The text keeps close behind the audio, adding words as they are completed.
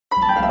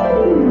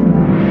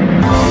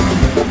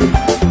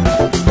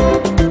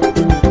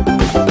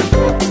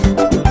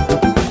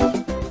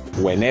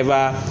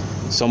Whenever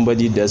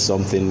somebody does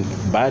something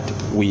bad,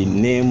 we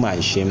name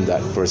and shame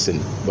that person.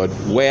 But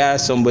where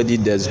somebody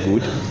does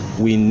good,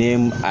 we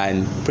name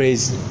and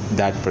praise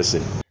that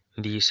person.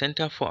 The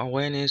Center for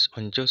Awareness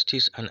on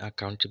Justice and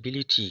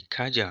Accountability,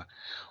 CAJA,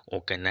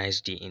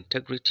 organized the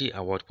Integrity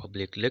Award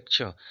public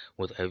lecture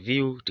with a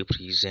view to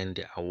present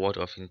the Award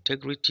of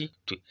Integrity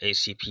to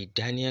ACP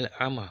Daniel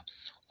Arma,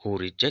 who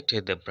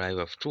rejected the bribe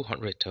of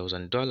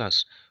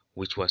 $200,000,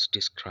 which was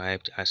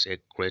described as a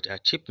great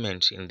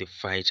achievement in the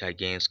fight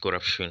against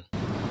corruption.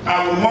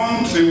 I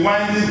want to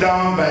wind it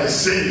down by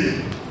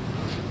saying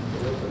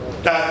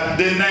that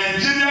the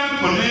Nigerian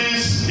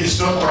police is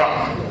not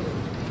corrupt.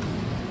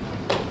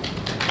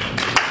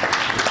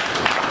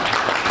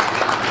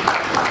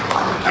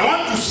 I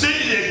want to say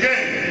it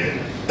again,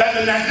 that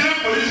the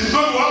Nigerian police is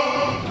not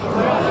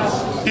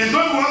what? Is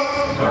not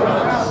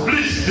what?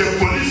 Please, the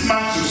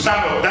policeman should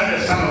stand up. Daniel,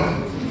 stand up.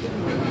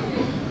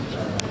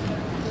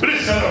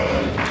 Please stand up.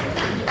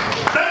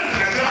 That is the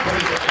Nigerian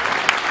police.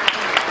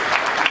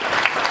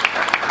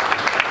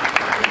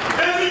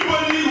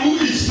 Everybody who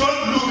is not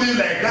looking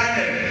like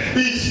Daniel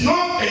is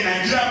not a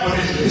Nigerian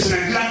police, it's a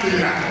Nigerian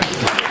criminal.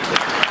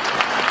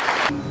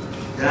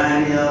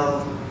 Daniel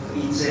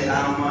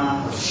Arma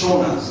has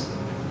shown us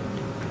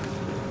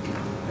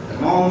that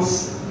amongst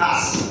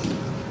us,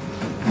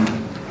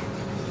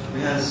 we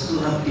have still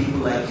have people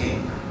like him.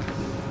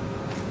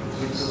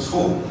 It gives us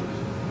hope.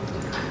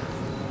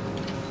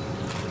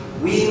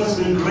 We must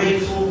be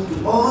grateful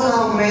to all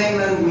our men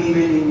and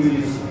women in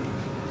uniform.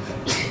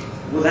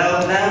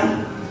 Without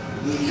them,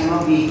 we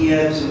cannot be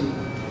here to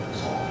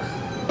talk.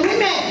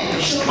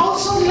 Women should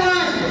also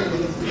learn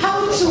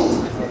how to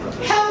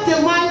help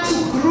the man to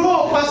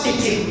grow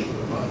positively.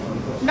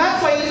 Not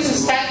for you to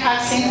start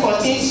asking for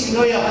things you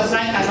know your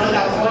husband cannot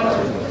afford.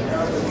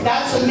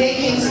 That will make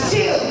him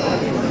steal.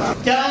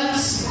 Don't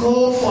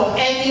go for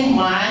any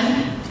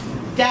man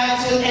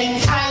that will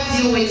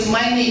entice you with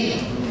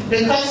money,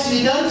 because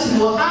you don't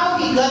know how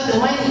he got the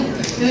money.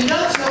 You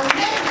don't know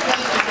where he got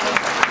the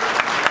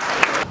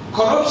money.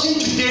 Corruption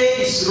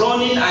today is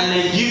running and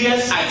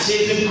Nigerians are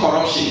chasing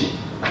corruption.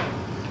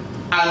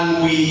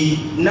 And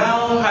we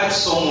now had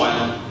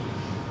someone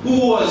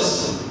who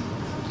was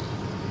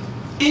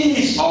in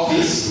his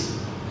office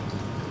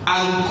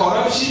and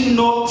corruption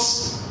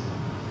knocks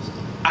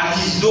at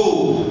his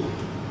door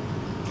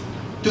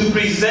to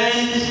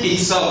present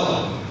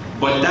itself,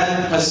 but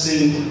that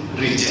person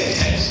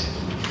rejected.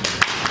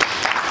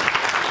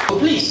 So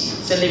please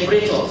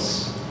celebrate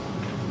us.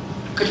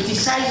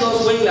 Criticize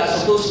us when we are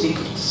supposed to be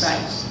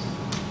criticized.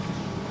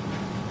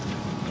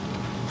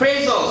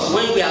 Praise us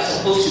when we are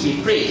supposed to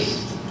be praised.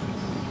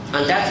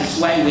 And that is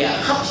why we are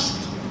happy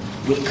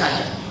with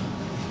CAJA.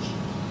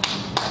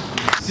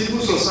 Civil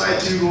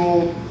society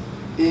role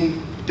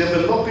in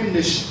developing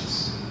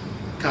nations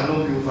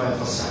cannot be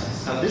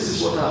overemphasized. And this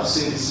is what I have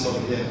seen this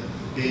morning here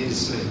being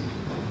displayed.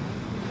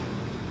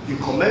 You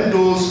commend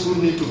those who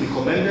need to be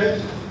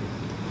commended.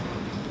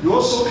 You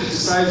also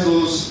criticize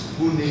those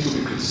who need to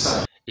be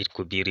criticized. It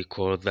could be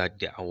recalled that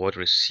the award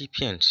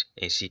recipient,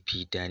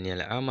 ACP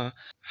Daniel Arma,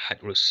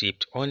 had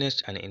received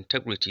Honest and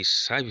Integrity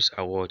Service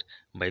Award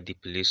by the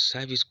Police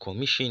Service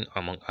Commission,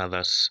 among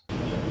others.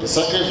 The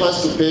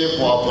sacrifice to pay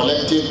for our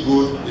collective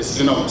good is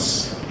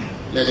enormous,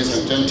 ladies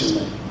and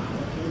gentlemen.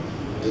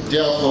 It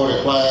therefore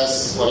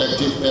requires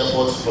collective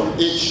efforts from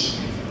each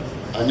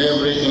and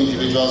every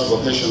individual's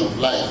vocation of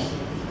life.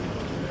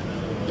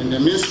 In the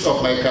midst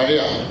of my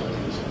career,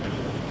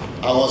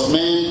 I was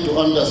made to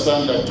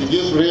understand that to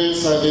give real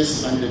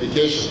service and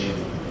dedication,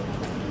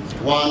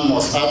 one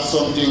must add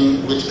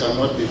something which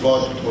cannot be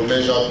bought or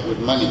measured with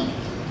money,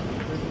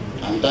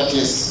 and that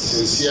is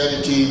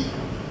sincerity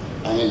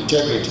and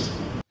integrity.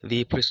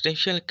 The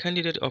presidential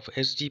candidate of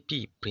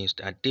SDP, Prince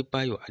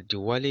Adebayo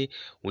Adewale,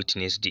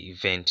 witnessed the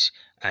event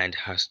and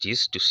has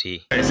this to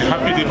say. It's a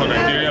happy day for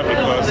Nigeria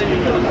because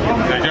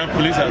Nigerian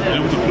police has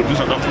been able to produce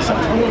an officer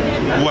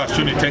who has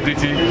shown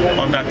integrity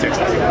on that test.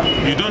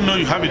 You don't know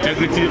you have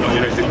integrity until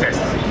there is a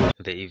test.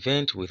 The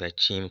event, with a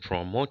theme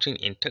promoting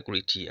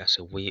integrity as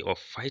a way of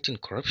fighting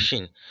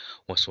corruption,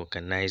 was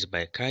organized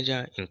by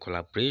CAJA in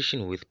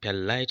collaboration with Pearl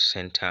Light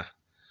Center.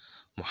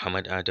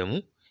 Muhammad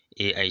Adamu,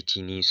 AIT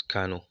News,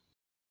 Kano.